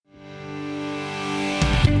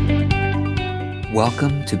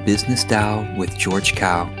Welcome to Business Tao with George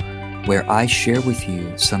Kao, where I share with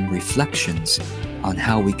you some reflections on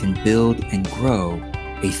how we can build and grow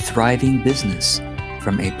a thriving business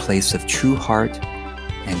from a place of true heart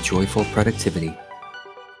and joyful productivity.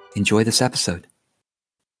 Enjoy this episode.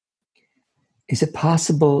 Is it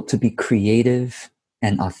possible to be creative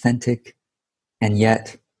and authentic and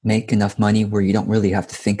yet make enough money where you don't really have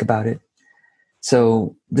to think about it?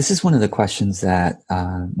 So this is one of the questions that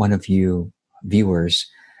one of you viewers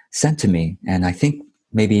sent to me, and I think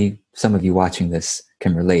maybe some of you watching this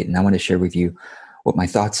can relate, and I want to share with you what my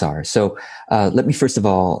thoughts are. So let me first of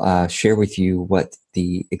all share with you what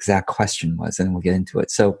the exact question was, and we'll get into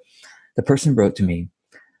it. So the person wrote to me,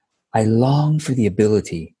 "I long for the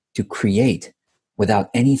ability to create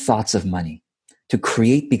without any thoughts of money, to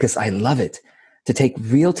create because I love it, to take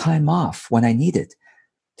real time off when I need it,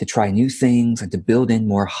 to try new things and to build in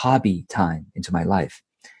more hobby time into my life.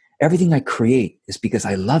 Everything I create is because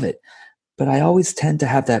I love it, but I always tend to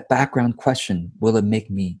have that background question, will it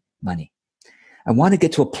make me money? I want to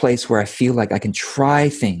get to a place where I feel like I can try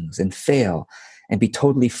things and fail and be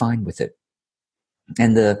totally fine with it."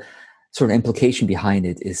 And the sort of implication behind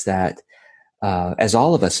it is that, as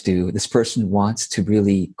all of us do, this person wants to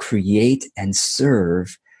really create and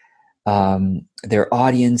serve their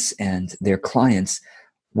audience and their clients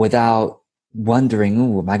without wondering,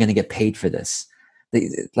 "Ooh, am I going to get paid for this?"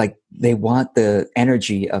 They want the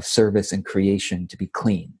energy of service and creation to be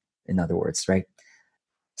clean, in other words, right?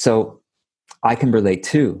 So I can relate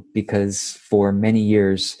too, because for many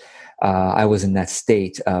years, I was in that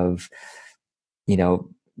state of,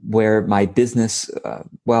 where my business,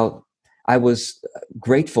 I was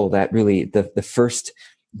grateful that really the first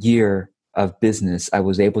year of business, I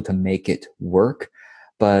was able to make it work.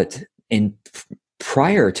 But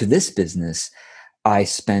prior to this business, I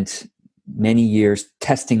spent many years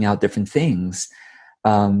testing out different things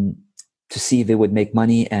to see if it would make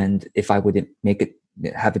money and if I would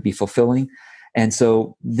have it be fulfilling. And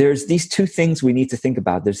so there's these two things we need to think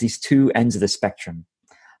about. There's these two ends of the spectrum: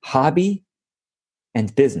 hobby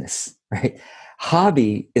and business, right?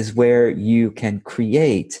 Hobby is where you can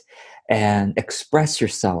create and express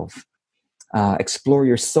yourself, explore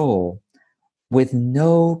your soul with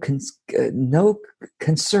no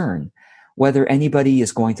concern whether anybody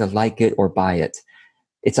is going to like it or buy it.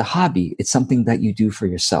 It's a hobby. It's something that you do for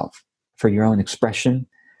yourself, for your own expression,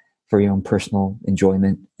 for your own personal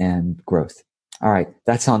enjoyment and growth. All right,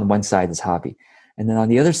 that's on one side is hobby. And then on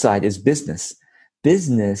the other side is business.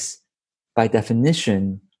 Business, by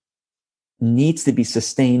definition, needs to be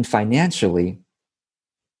sustained financially,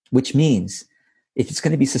 which means if it's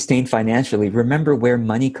going to be sustained financially, remember where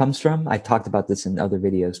money comes from. I've talked about this in other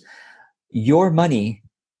videos. Your money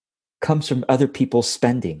comes from other people's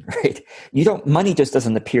spending, right? Money just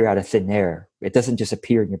doesn't appear out of thin air. It doesn't just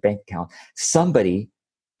appear in your bank account. Somebody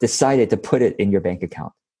decided to put it in your bank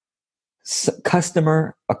account.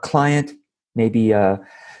 Customer, a client, maybe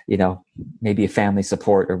maybe a family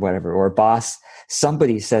support or whatever, or a boss,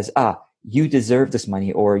 somebody says, you deserve this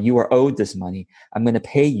money, or you are owed this money. I'm going to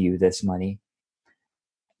pay you this money.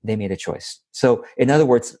 They made a choice. So in other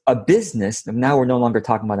words, a business, now we're no longer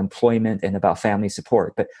talking about employment and about family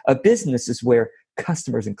support, but a business is where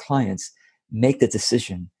customers and clients make the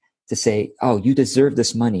decision to say, you deserve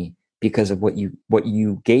this money because of what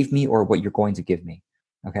you gave me or what you're going to give me.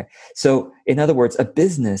 Okay. So in other words, a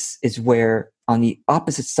business is where, on the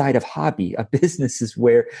opposite side of hobby, a business is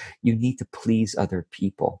where you need to please other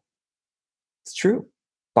people. It's true.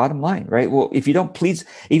 Bottom line, right? Well, if you don't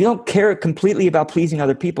care completely about pleasing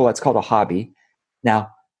other people, that's called a hobby. Now,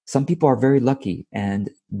 some people are very lucky, and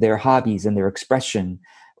their hobbies and their expression,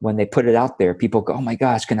 when they put it out there, people go, "Oh my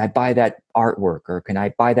gosh, can I buy that artwork, or can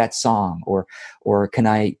I buy that song, or can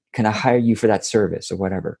I hire you for that service or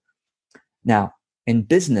whatever?" Now, in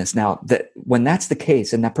business, when that's the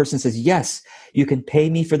case, and that person says, "Yes, you can pay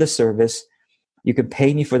me for the service, you can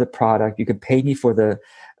pay me for the product, you can pay me for the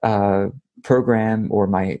program or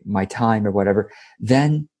my time or whatever,"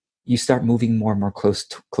 then you start moving more and more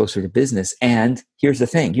closer to business. And here's the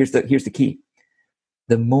thing, here's the key: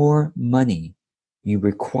 the more money you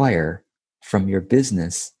require from your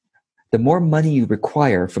business, the more money you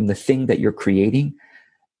require from the thing that you're creating,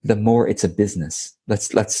 the more it's a business.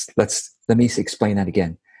 Let me explain that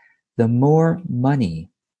again. The more money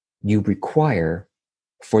you require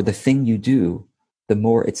for the thing you do, the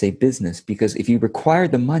more it's a business. Because if you require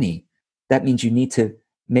the money, that means you need to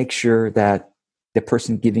make sure that the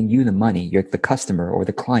person giving you the money, you're the customer or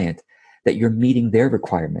the client, that you're meeting their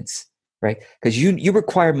requirements, right? Because you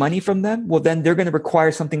require money from them, well, then they're going to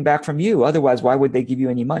require something back from you. Otherwise, why would they give you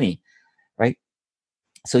any money, right?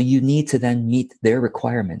 So you need to then meet their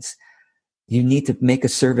requirements. You need to make a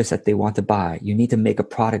service that they want to buy. You need to make a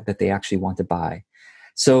product that they actually want to buy.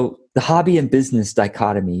 So the hobby and business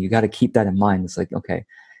dichotomy, you got to keep that in mind. It's like, okay,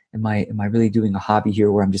 am I really doing a hobby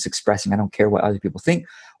here where I'm just expressing, I don't care what other people think?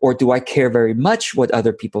 Or do I care very much what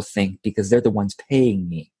other people think because they're the ones paying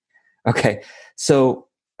me? Okay. So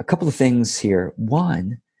a couple of things here.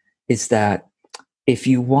 One is that if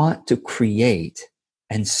you want to create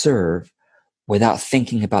and serve without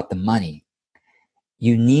thinking about the money,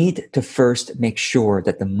 you need to first make sure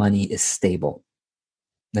that the money is stable.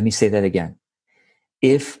 Let me say that again.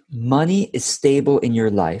 If money is stable in your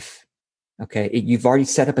life, okay, you've already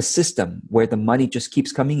set up a system where the money just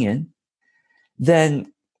keeps coming in,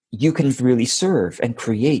 then you can really serve and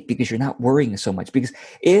create because you're not worrying so much. Because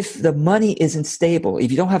if the money isn't stable, if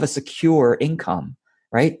you don't have a secure income,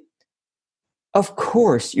 right? Of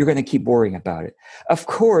course, you're going to keep worrying about it. Of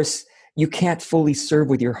course, you can't fully serve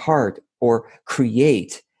with your heart or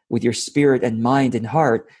create with your spirit and mind and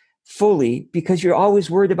heart fully because you're always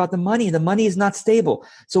worried about the money. The money is not stable.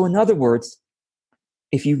 So in other words,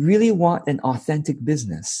 if you really want an authentic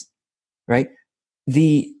business, right?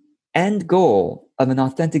 The end goal of an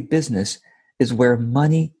authentic business is where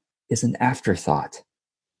money is an afterthought.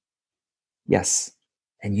 Yes.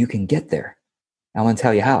 And you can get there. I want to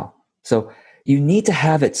tell you how. So you need to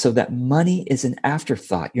have it so that money is an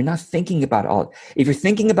afterthought. You're not thinking about it all. If you're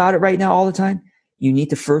thinking about it right now all the time, you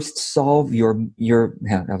need to first solve your,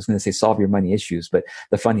 I was going to say solve your money issues, but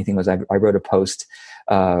the funny thing was I wrote a post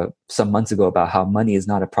some months ago about how money is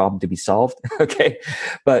not a problem to be solved. Okay.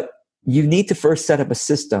 But you need to first set up a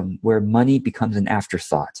system where money becomes an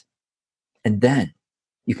afterthought. And then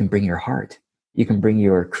you can bring your heart. You can bring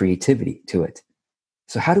your creativity to it.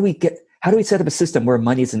 So how do we set up a system where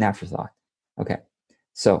money is an afterthought? Okay.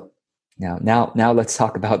 So now let's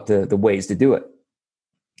talk about the ways to do it.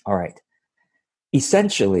 All right.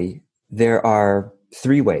 Essentially, there are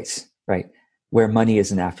 3 ways, right, where money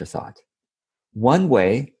is an afterthought. One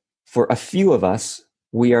way, for a few of us,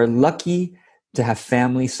 we are lucky to have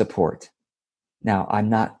family support. Now,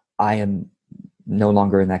 I am no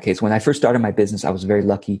longer in that case. When I first started my business, I was very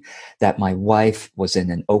lucky that my wife was in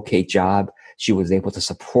an okay job. She was able to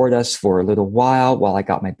support us for a little while I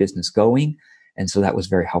got my business going. And so that was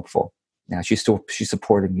very helpful. Now, she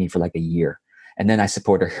supported me for like a year. And then I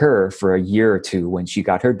supported her for a year or 2 when she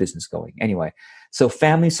got her business going. Anyway, so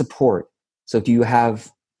family support. So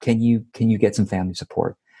can you get some family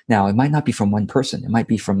support? Now, it might not be from one person. It might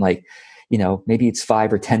be from maybe it's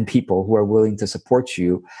 5 or 10 people who are willing to support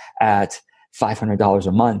you at $500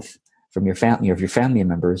 a month from your family or your family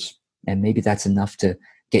members. And maybe that's enough to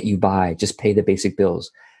get you by, just pay the basic bills.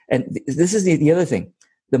 And this is the other thing.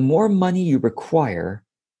 The more money you require,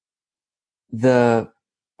 the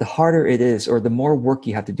harder it is, or the more work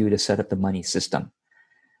you have to do to set up the money system.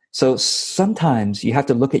 So sometimes you have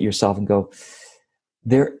to look at yourself and go,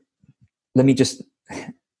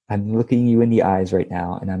 I'm looking you in the eyes right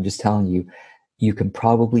now, and I'm just telling you, you can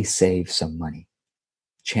probably save some money.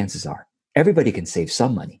 Chances are. Everybody can save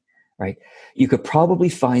some money, right? You could probably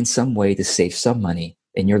find some way to save some money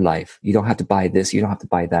in your life. You don't have to buy this. You don't have to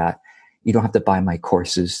buy that. You don't have to buy my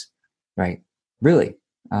courses, right? Really.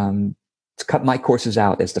 To cut my courses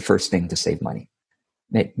out as the first thing to save money.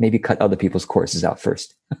 Maybe cut other people's courses out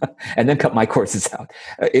first and then cut my courses out.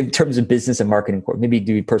 In terms of business and marketing, maybe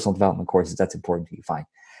do personal development courses. That's important to you. Fine.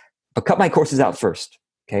 But cut my courses out first.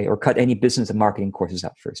 Okay. Or cut any business and marketing courses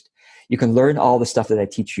out first. You can learn all the stuff that I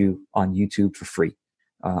teach you on YouTube for free,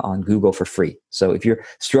 on Google for free. So if you're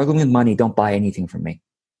struggling with money, don't buy anything from me.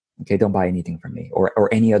 Okay. Don't buy anything from me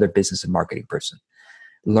or any other business and marketing person.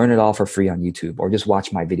 Learn it all for free on YouTube or just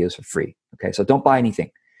watch my videos for free. Okay. So don't buy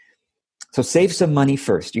anything. So save some money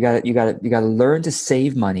first. You got to learn to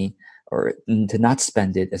save money or to not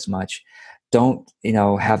spend it as much. Don't,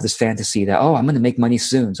 have this fantasy that, I'm going to make money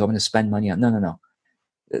soon, so I'm going to spend money on. No.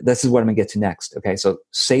 This is what I'm going to get to next. Okay. So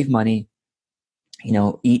save money,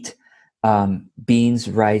 eat beans,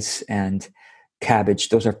 rice, and cabbage.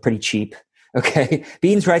 Those are pretty cheap. Okay.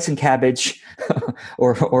 Beans, rice, and cabbage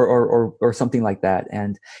or something like that.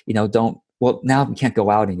 And, now we can't go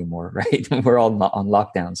out anymore, right? We're all on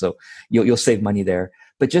lockdown. So you'll save money there,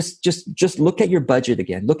 but just look at your budget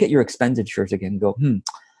again, look at your expenditures again, and go,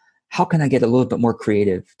 how can I get a little bit more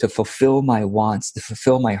creative to fulfill my wants, to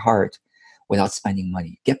fulfill my heart without spending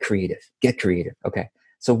money? Get creative. Okay.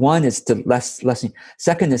 So one is to lessen.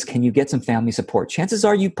 Second is, can you get some family support? Chances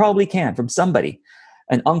are you probably can from somebody,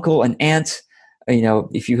 an uncle, an aunt,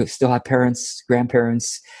 if you still have parents,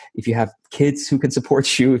 grandparents, if you have kids who can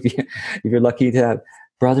support you, if you're lucky to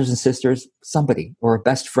brothers and sisters, somebody, or a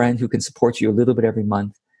best friend who can support you a little bit every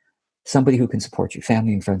month, somebody who can support you,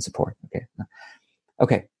 family and friend support.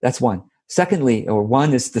 Okay, that's one. Secondly, or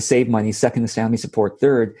one is to save money. Second is family support.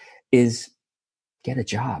 Third is get a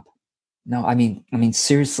job. No, I mean,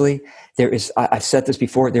 seriously, I've said this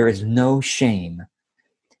before, there is no shame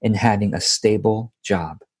in having a stable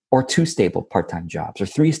job, or 2 stable part-time jobs, or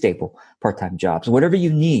 3 stable part-time jobs, whatever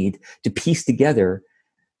you need to piece together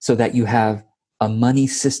so that you have a money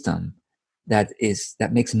system that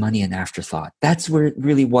makes money an afterthought. That's where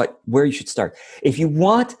you should start. If you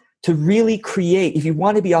want to really create, if you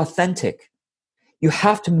want to be authentic, you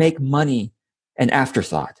have to make money an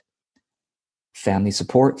afterthought. Family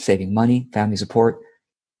support, saving money, family support,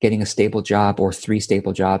 getting a stable job or 3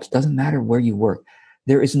 stable jobs, doesn't matter where you work.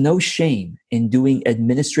 There is no shame in doing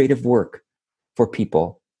administrative work for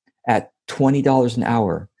people at $20 an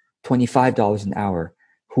hour, $25 an hour.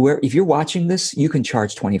 If you're watching this, you can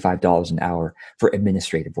charge $25 an hour for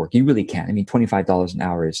administrative work. You really can. I mean, $25 an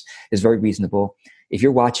hour is very reasonable. If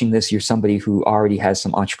you're watching this, you're somebody who already has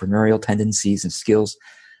some entrepreneurial tendencies and skills.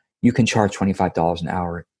 You can charge $25 an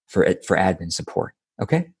hour for admin support.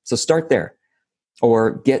 Okay, so start there,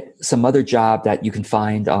 or get some other job that you can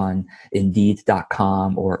find on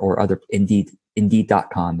Indeed.com or other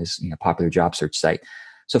Indeed.com is a popular job search site.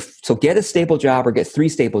 So get a stable job or get 3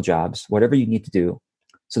 stable jobs, whatever you need to do,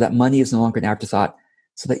 so that money is no longer an afterthought.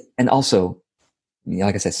 And also,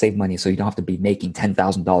 like I said, save money so you don't have to be making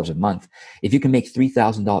 $10,000 a month. If you can make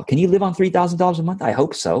 $3,000, can you live on $3,000 a month? I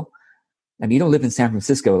hope so. I mean, you don't live in San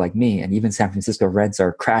Francisco like me, and even San Francisco rents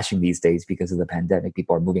are crashing these days because of the pandemic.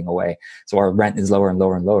 People are moving away. So our rent is lower and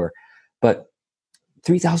lower and lower. But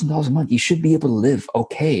 $3,000 a month, you should be able to live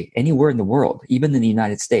okay anywhere in the world, even in the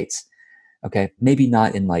United States. Okay, maybe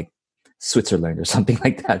not in like Switzerland or something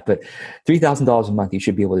like that, but $3,000 a month, you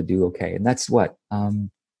should be able to do okay. And that's what,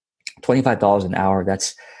 $25 an hour.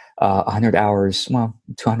 That's 100 hours,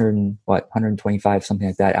 125, something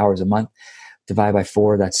like that, hours a month. Divide by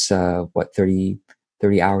 4, that's 30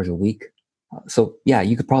 hours a week. So yeah,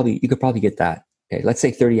 you could probably get that. Okay, let's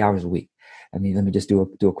say 30 hours a week. I mean, let me just do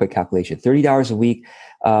a quick calculation. 30 hours a week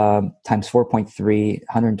times 4.3,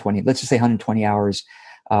 120. Let's just say 120 hours.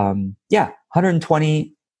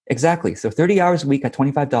 120 exactly. So 30 hours a week at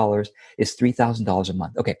 $25 is $3,000 a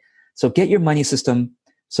month. Okay, so get your money system.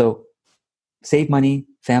 So save money,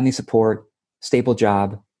 family support, stable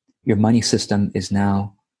job. Your money system is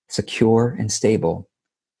now secure and stable.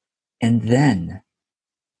 And then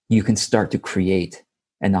you can start to create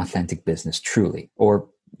an authentic business truly. Or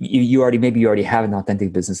you already have an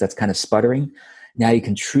authentic business that's kind of sputtering. Now you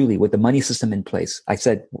can truly, with the money system in place, I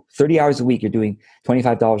said 30 hours a week, you're doing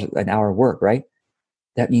 $25 an hour work, right?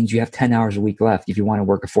 That means you have 10 hours a week left if you want to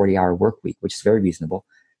work a 40-hour work week, which is very reasonable.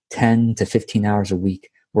 10 to 15 hours a week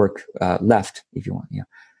work left if you want,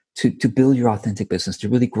 to build your authentic business, to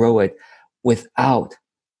really grow it without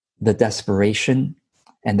the desperation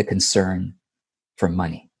and the concern for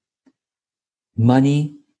money.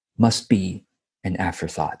 Money must be an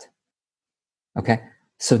afterthought. Okay.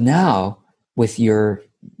 So now with your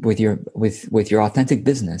authentic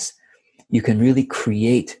business, you can really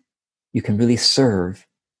create, you can really serve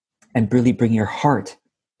and really bring your heart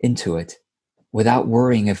into it without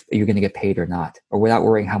worrying if you're going to get paid or not, or without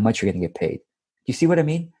worrying how much you're going to get paid. Do you see what I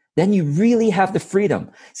mean? Then you really have the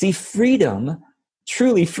freedom. See, freedom,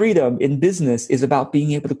 truly freedom in business is about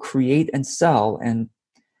being able to create and sell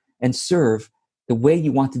and serve the way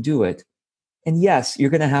you want to do it. And yes, you're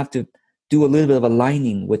going to have to do a little bit of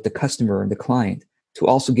aligning with the customer and the client to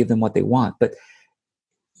also give them what they want. But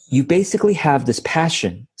you basically have this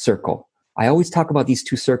passion circle. I always talk about these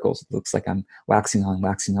 2 circles. It looks like I'm waxing on,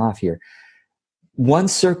 waxing off here. One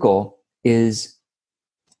circle is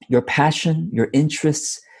your passion, your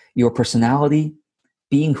interests, your personality,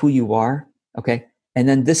 being who you are. Okay. And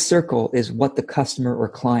then this circle is what the customer or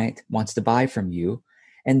client wants to buy from you.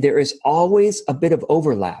 And there is always a bit of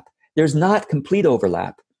overlap. There's not complete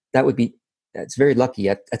overlap. That's very lucky.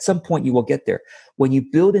 At some point you will get there. When you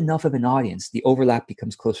build enough of an audience, the overlap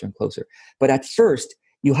becomes closer and closer. But at first,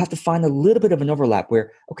 you'll have to find a little bit of an overlap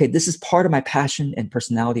where, okay, this is part of my passion and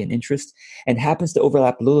personality and interest and happens to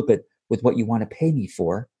overlap a little bit with what you want to pay me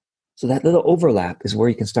for. So that little overlap is where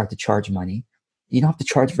you can start to charge money. You don't have to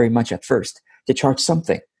charge very much at first, to charge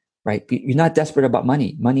something, right? You're not desperate about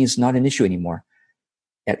money. Money is not an issue anymore.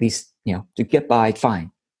 At least, to get by,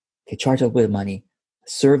 fine. Okay, charge a little bit of money,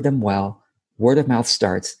 serve them well, word of mouth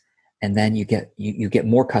starts, and then you get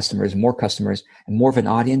more customers, and more of an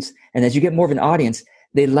audience. And as you get more of an audience,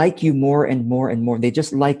 They like you more and more and more. They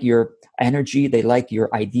just like your energy. They like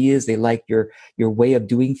your ideas. They like your way of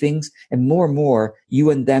doing things. And more, you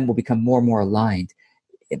and them will become more and more aligned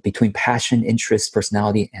between passion, interest,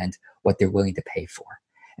 personality, and what they're willing to pay for.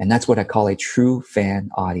 And that's what I call a true fan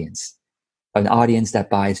audience, an audience that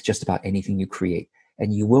buys just about anything you create.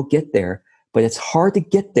 And you will get there, but it's hard to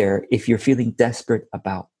get there if you're feeling desperate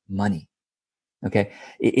about money. Okay.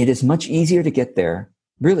 It is much easier to get there,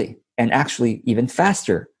 really, and actually even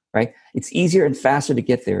faster, right? It's easier and faster to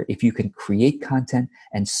get there if you can create content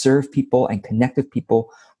and serve people and connect with people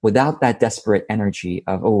without that desperate energy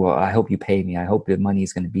of, oh, well, I hope you pay me. I hope the money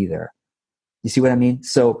is going to be there. You see what I mean?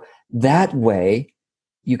 So that way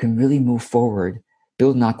you can really move forward,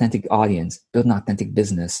 build an authentic audience, build an authentic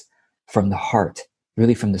business from the heart,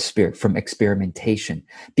 really from the spirit, from experimentation.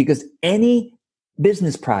 Because any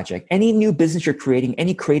business project, any new business you're creating,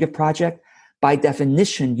 any creative project, by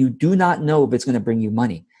definition, you do not know if it's going to bring you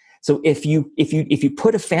money. So if you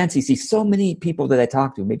put a fantasy, see so many people that I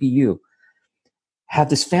talk to, maybe you, have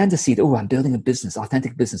this fantasy that, oh, I'm building a business,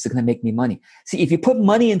 authentic business, it's going to make me money. See, if you put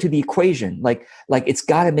money into the equation, like it's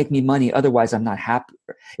got to make me money, otherwise I'm not happy.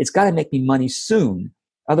 It's got to make me money soon,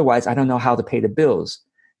 otherwise I don't know how to pay the bills.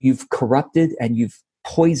 You've corrupted and you've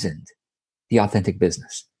poisoned the authentic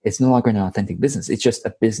business. It's no longer an authentic business. It's just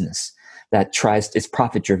a business that it's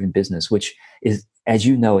profit-driven business, which is, as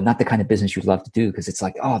you know, not the kind of business you'd love to do because it's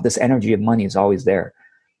like, oh, this energy of money is always there.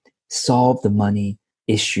 Solve the money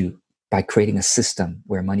issue by creating a system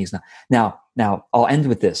where money is not. Now I'll end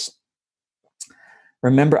with this.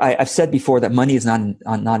 Remember, I've said before that money is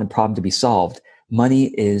not a problem to be solved.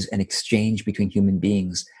 Money is an exchange between human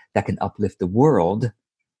beings that can uplift the world.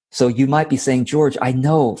 So you might be saying, George, I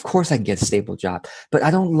know, of course I can get a stable job, but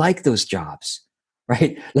I don't like those jobs,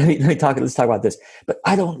 right? Let's talk about this. But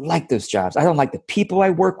I don't like those jobs. I don't like the people I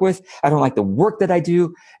work with. I don't like the work that I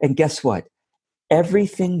do. And guess what?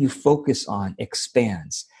 Everything you focus on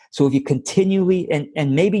expands. So if you continually,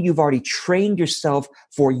 and maybe you've already trained yourself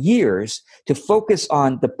for years to focus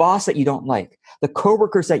on the boss that you don't like, the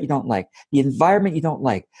coworkers that you don't like, the environment you don't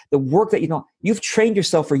like, the work that you've trained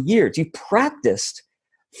yourself for years. You've practiced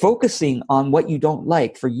focusing on what you don't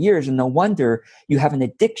like for years. And no wonder you have an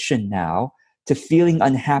addiction now to feeling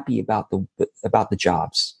unhappy about the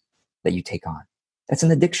jobs that you take on. That's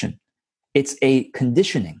an addiction. It's a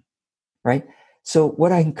conditioning, right? So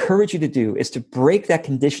what I encourage you to do is to break that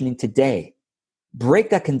conditioning today. Break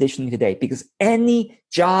that conditioning today, because any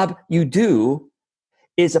job you do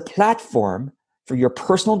is a platform for your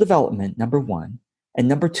personal development, number one, and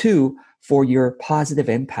number two, for your positive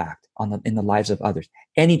impact in the lives of others.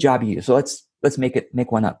 Any job you do. So let's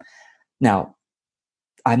make one up. Now,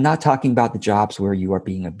 I'm not talking about the jobs where you are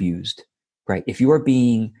being abused, right? If you are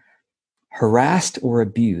being harassed or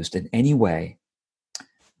abused in any way,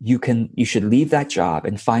 you should leave that job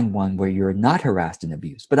and find one where you're not harassed and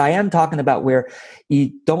abused. But I am talking about where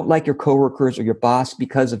you don't like your coworkers or your boss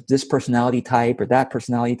because of this personality type or that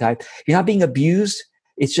personality type. You're not being abused.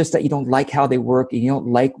 It's just that you don't like how they work and you don't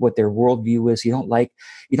like what their worldview is. You don't like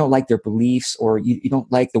their beliefs, or you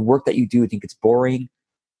don't like the work that you do. You think it's boring.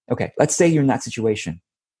 Okay, let's say you're in that situation.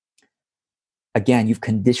 Again, you've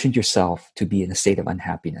conditioned yourself to be in a state of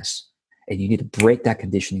unhappiness. And you need to break that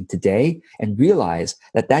conditioning today and realize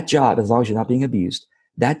that job, as long as you're not being abused,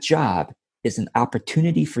 that job is an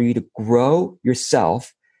opportunity for you to grow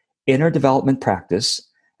yourself, inner development practice,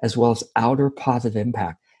 as well as outer positive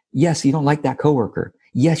impact. Yes, you don't like that coworker.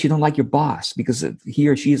 Yes, you don't like your boss because he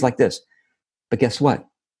or she is like this. But guess what?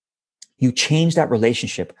 You change that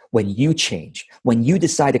relationship when you change, when you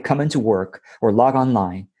decide to come into work or log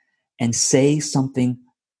online and say something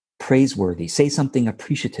praiseworthy, say something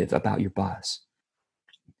appreciative about your boss.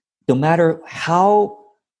 No matter how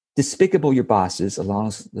despicable your boss is, as long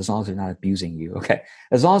as they're not abusing you, okay?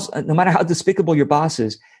 No matter how despicable your boss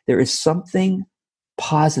is, there is something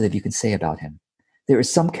positive you can say about him. There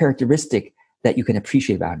is some characteristic that you can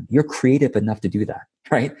appreciate about him. You're creative enough to do that,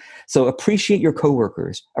 right? So appreciate your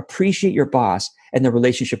coworkers, appreciate your boss, and the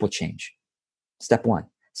relationship will change. Step one.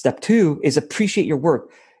 Step two is appreciate your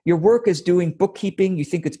work. Your work is doing bookkeeping. You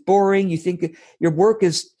think it's boring. You think your work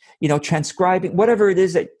is, transcribing, whatever it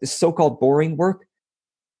is that is so-called boring work.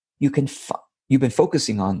 You've been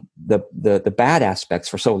focusing on the bad aspects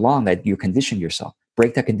for so long that you condition yourself.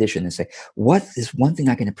 Break that condition and say, what is one thing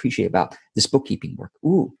I can appreciate about this bookkeeping work?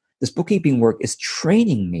 Ooh, this bookkeeping work is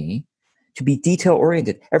training me to be detail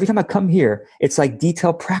oriented. Every time I come here, it's like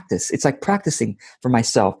detail practice. It's like practicing for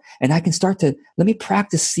myself. And I can let me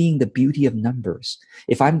practice seeing the beauty of numbers.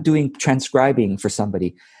 If I'm doing transcribing for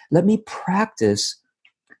somebody, let me practice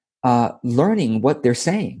learning what they're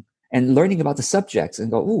saying. and learning about the subjects and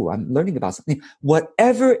go, ooh, I'm learning about something.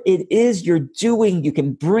 Whatever it is you're doing, you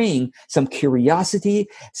can bring some curiosity,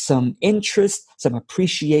 some interest, some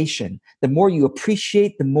appreciation. The more you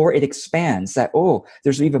appreciate, the more it expands that, oh,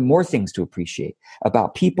 there's even more things to appreciate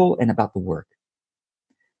about people and about the work.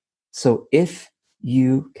 So if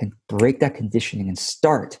you can break that conditioning and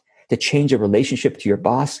start to change a relationship to your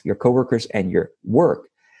boss, your coworkers, and your work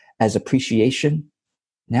as appreciation,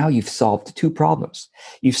 now you've solved two problems.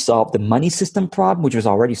 You've solved the money system problem, which was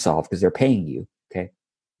already solved because they're paying you, okay,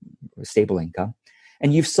 stable income.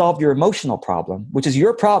 And you've solved your emotional problem, which is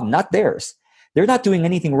your problem, not theirs. They're not doing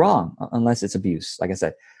anything wrong unless it's abuse, like I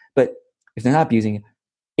said. But if they're not abusing it,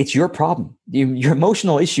 it's your problem. Your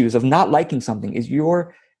emotional issues of not liking something is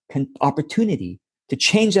your opportunity to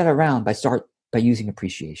change that around by using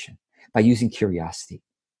appreciation, by using curiosity.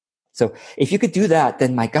 So if you could do that,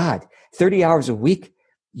 then my God, 30 hours a week,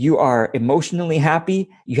 you are emotionally happy,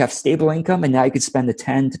 you have stable income, and now you could spend the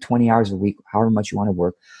 10 to 20 hours a week, however much you want to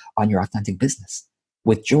work on your authentic business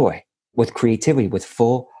with joy, with creativity, with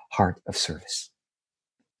full heart of service.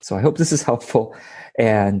 So I hope this is helpful.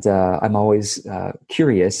 And I'm always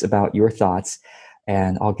curious about your thoughts.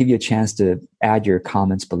 And I'll give you a chance to add your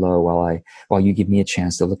comments below while you give me a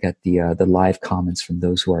chance to look at the live comments from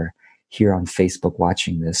those who are here on Facebook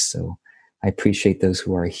watching this. So I appreciate those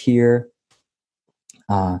who are here.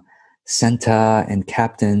 Senta and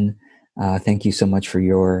Captain, thank you so much for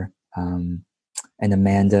your, and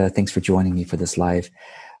Amanda, thanks for joining me for this live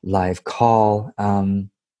call.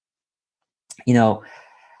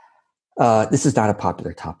 This is not a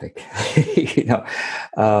popular topic.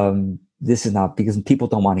 This is not, because people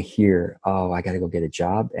don't want to hear, oh, I got to go get a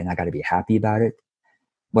job and I got to be happy about it.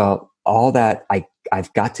 Well, all that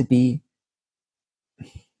I've got to be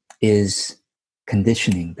is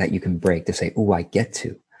conditioning that you can break to say, oh, I get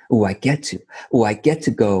to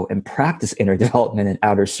go and practice inner development and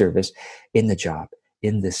outer service in the job,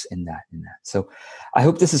 in this, in that. So I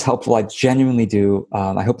hope this is helpful. I genuinely do.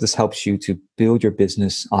 I hope this helps you to build your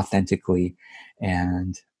business authentically.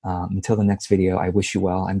 And until the next video, I wish you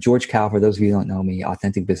well. I'm George Kao. For those of you who don't know me,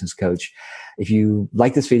 Authentic Business Coach. If you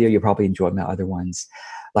like this video, you'll probably enjoy my other ones.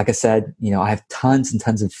 Like I said, I have tons and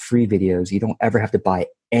tons of free videos. You don't ever have to buy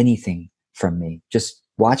anything from me. Just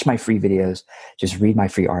watch my free videos. Just read my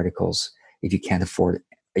free articles. If you can't afford it,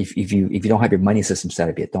 if you don't have your money system set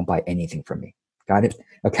up yet, don't buy anything from me. Got it?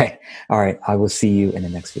 Okay. All right. I will see you in the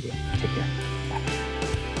next video. Take care. Bye.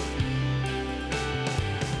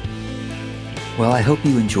 Well, I hope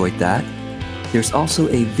you enjoyed that. There's also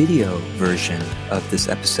a video version of this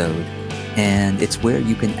episode, and it's where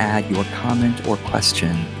you can add your comment or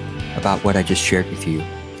question about what I just shared with you.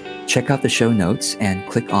 Check out the show notes and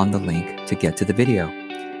click on the link to get to the video.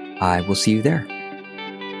 I will see you there.